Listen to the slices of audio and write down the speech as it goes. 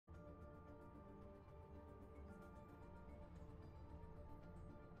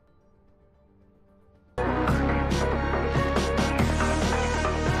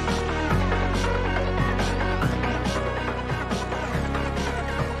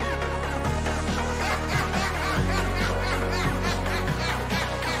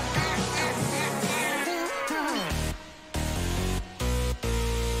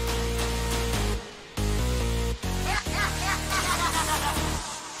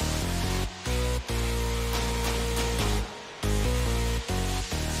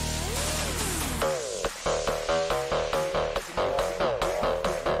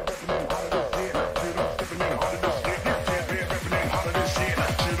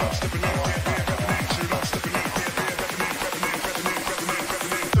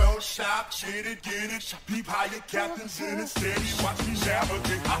Get it, peep how your captain's in it, steady, watch me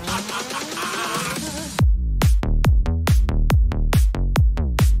navigate.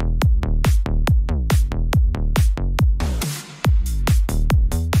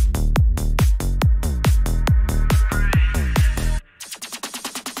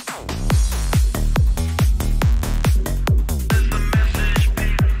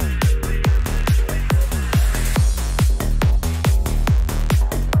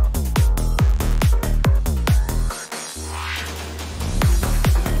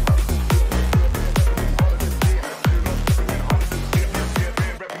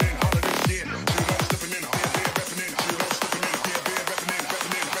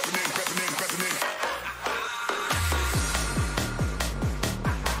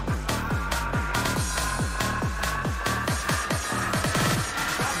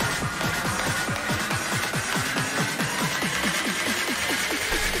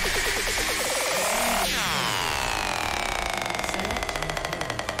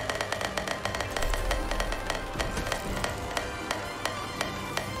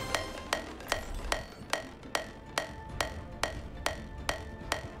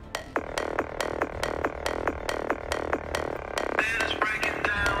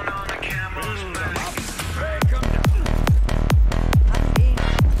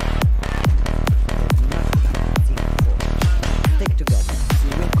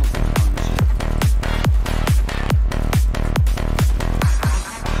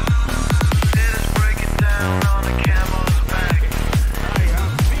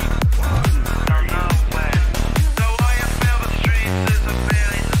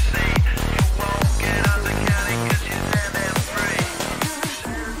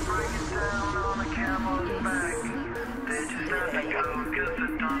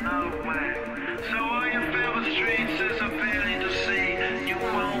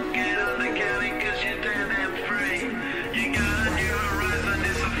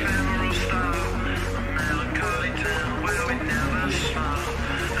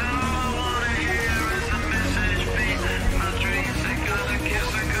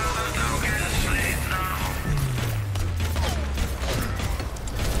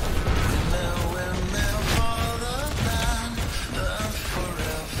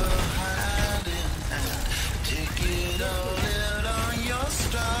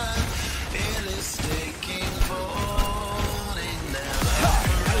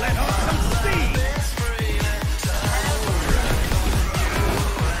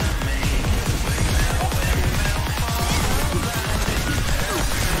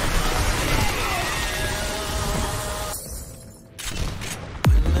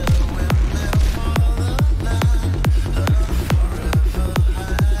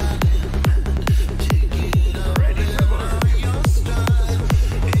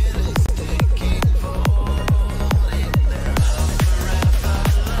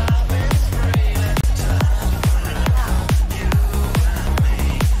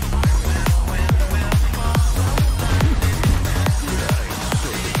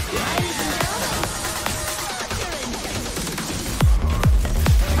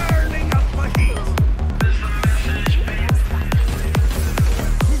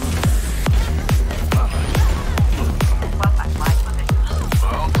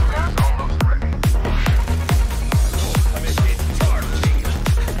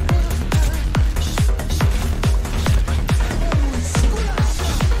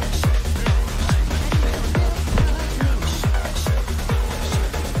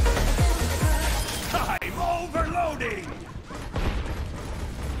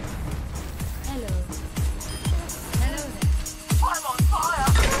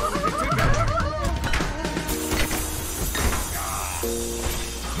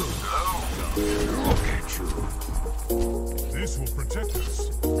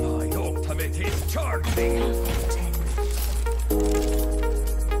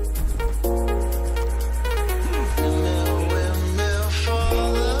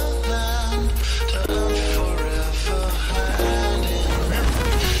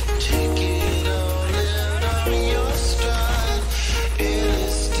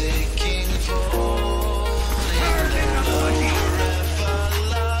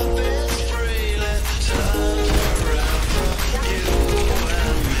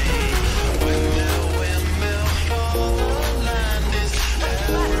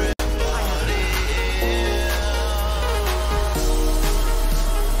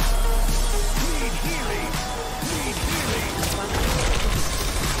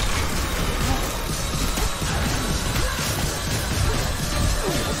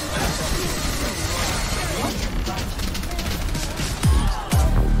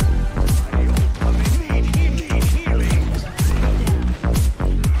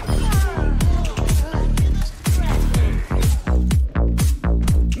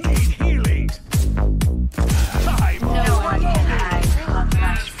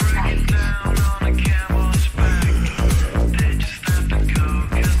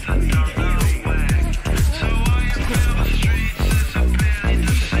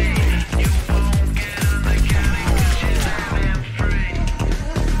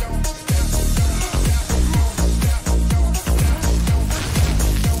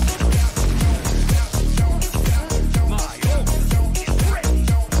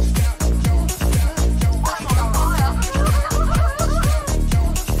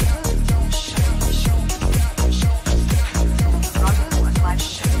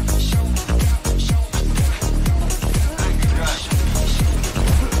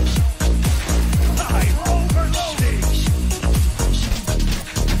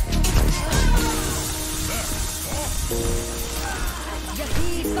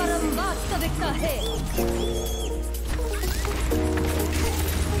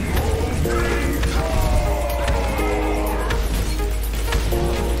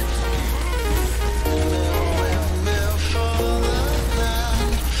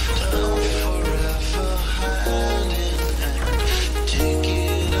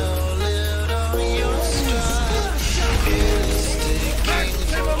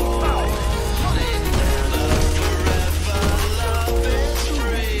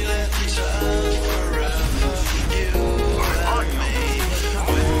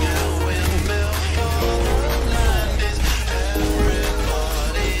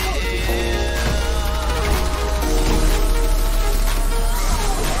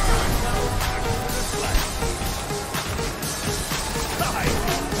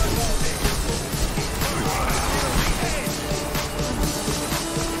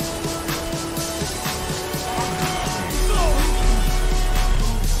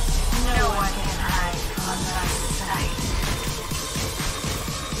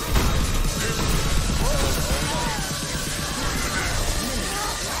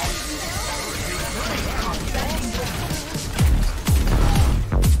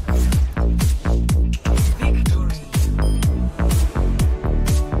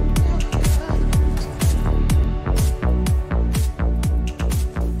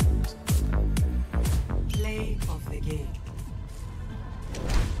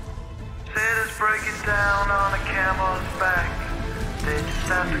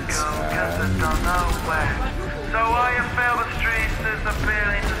 have to go, cause I don't know where. So while you feel the streets is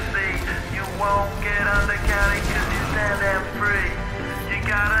appealing to see, you won't get undercounted cause you stand there free. You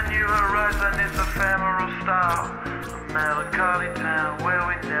got a new horizon, it's ephemeral style. A melancholy town where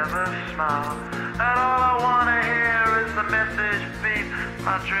we never smile. And all I wanna hear is the message beep.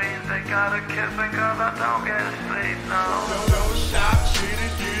 My dreams, they gotta kiss me cause I don't get to sleep, no. Don't stop, shit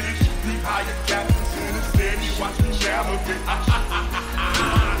it, get it. Deep higher captains in the city, watch me navigate.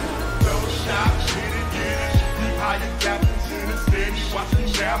 Don't stop, shit it, get it. Deep higher captains in the city, watch me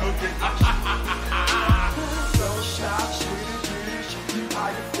navigate. Don't stop, shit it, get it. Deep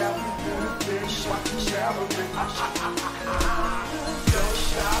higher captains in the city, watch me navigate. Don't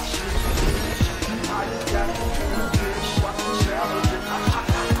stop, shit it, get it. Deep higher captains in the city, watch me navigate.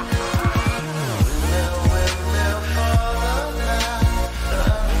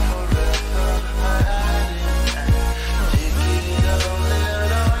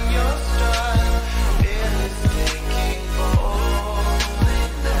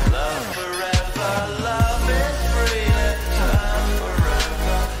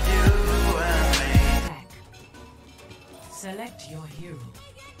 Select your hero.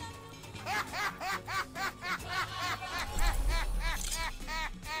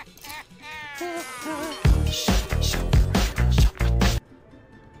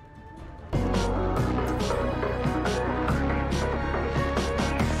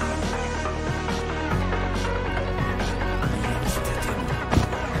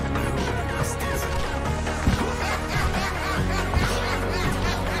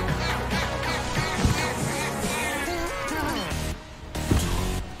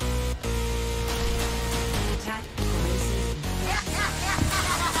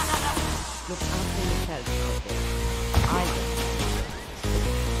 Look after yourself out there. I will.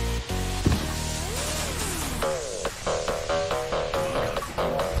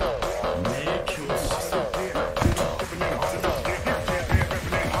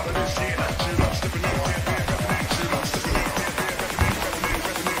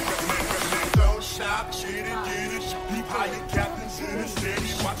 Don't stop, shit it, get it. Deep higher captains in the city,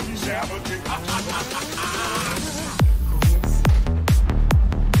 watch me navigate.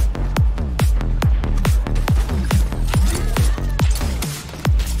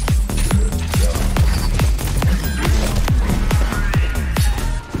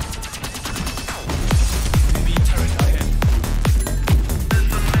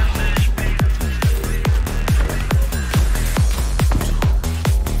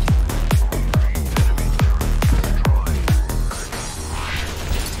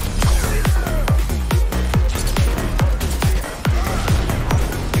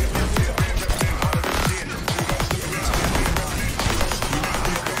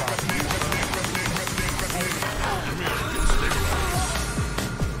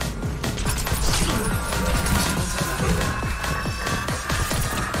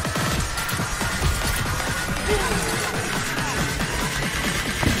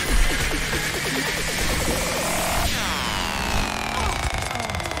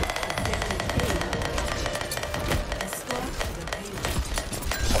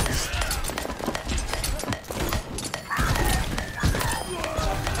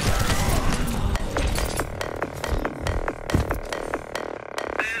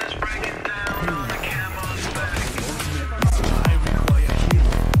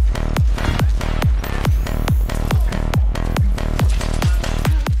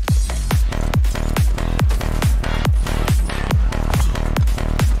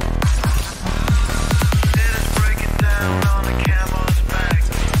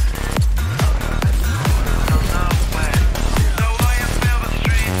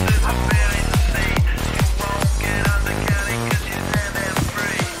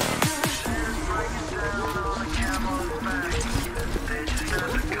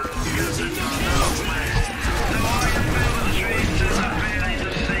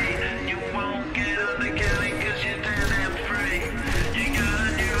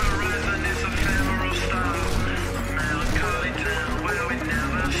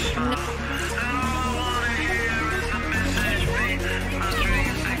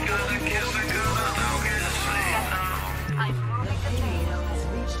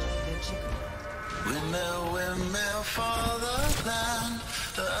 Windmill for the land,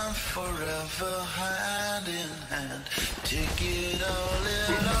 and forever hand in hand. Take it all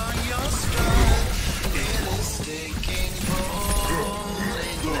in on your stride. It is taking hold.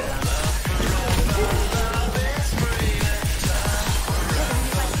 Love forever, love is free. Time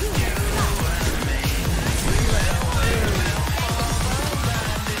forever, you and me. Windmill for the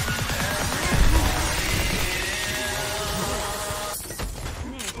land, and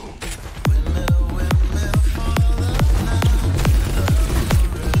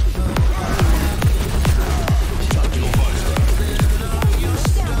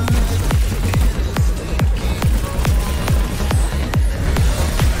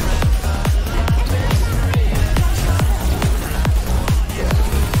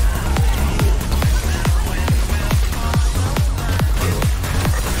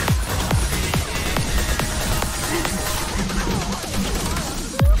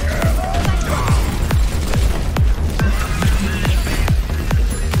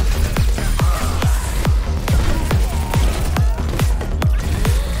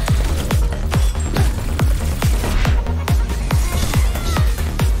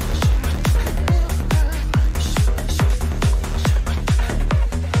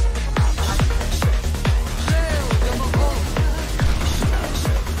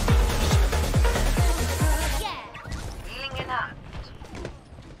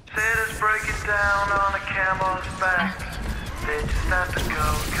break it down on a camel's back. They just have to go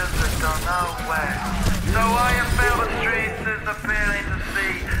cause they don't know where. So why you feel the streets is appealing to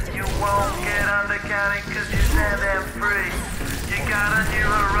see. You won't get undercounted cause you stand there free. You got a new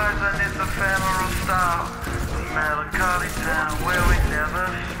horizon, it's ephemeral style. A melancholy town where we never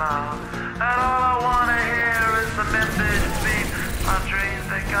smile. And all I wanna hear is the message beat. My dreams,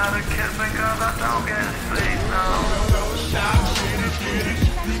 they gotta kiss me cause I don't get sleep, no. Don't stop, get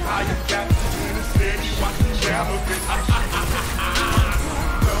it. How you got in the city, watch the travel.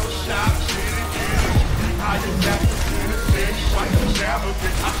 Don't stop, get it. How you got in the city, watch the travel.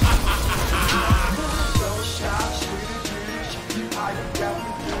 Don't stop, get it. How you got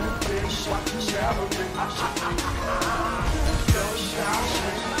in the city, watch the travel. Don't stop,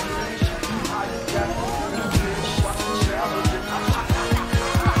 get it. How you got in the city, watch the travel.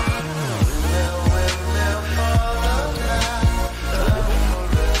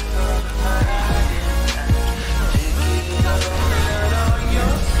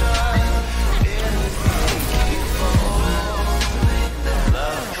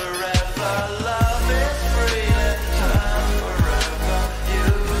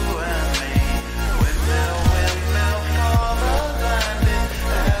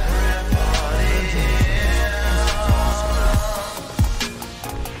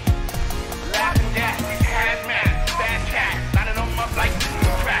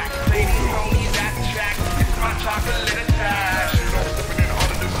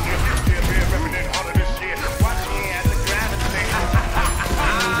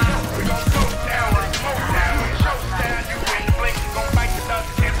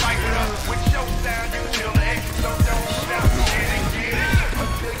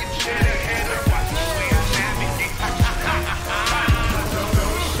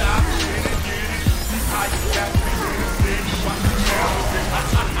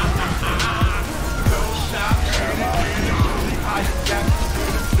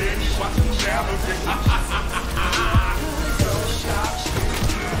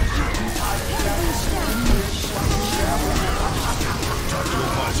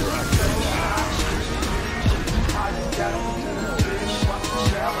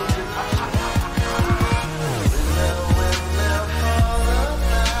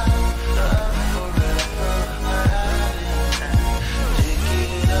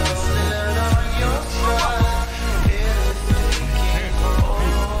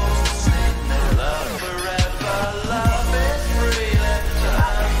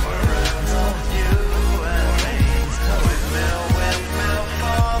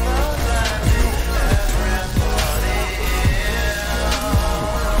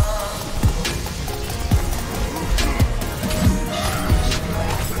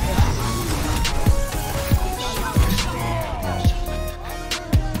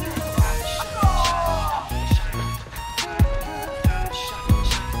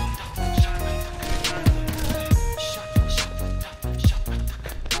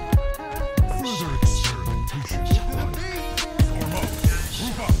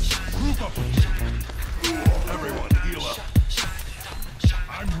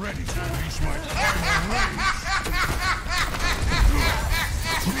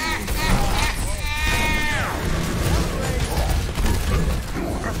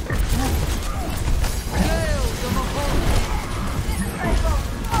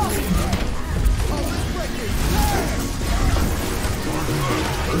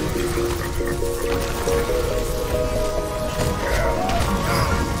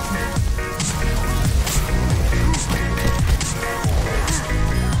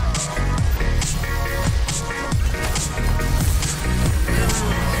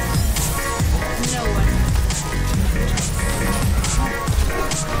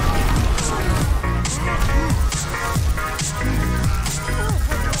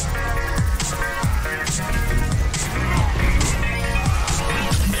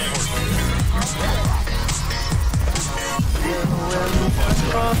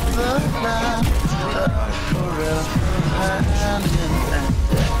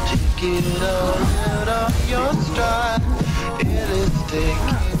 Get out of your stride. It is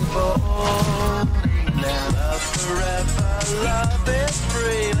taking forward. Love forever, love is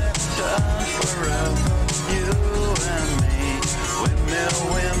free. Let's turn forever, you and me.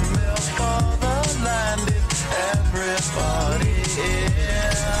 Windmill for the land is everybody in.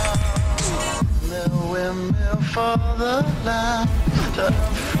 Windmill for the land. Turn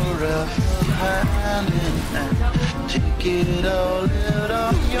forever, hand in hand. Take it all out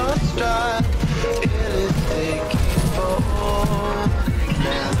of your stride. It is taking forward.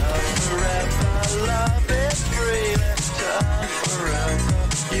 Love forever, love is free. Let's turn forever,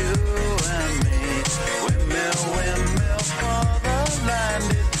 you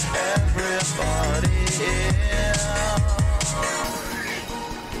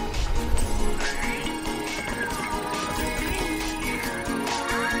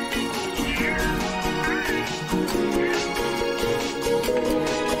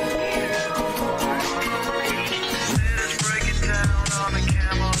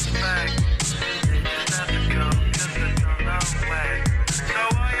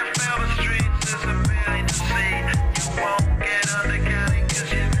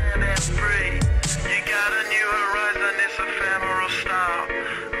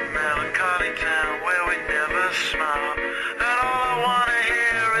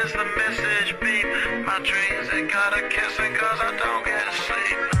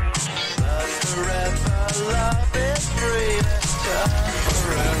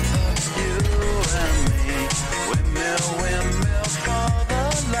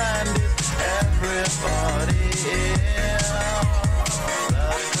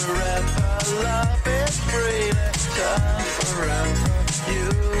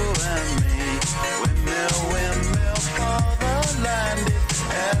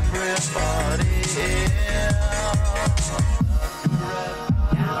Huh?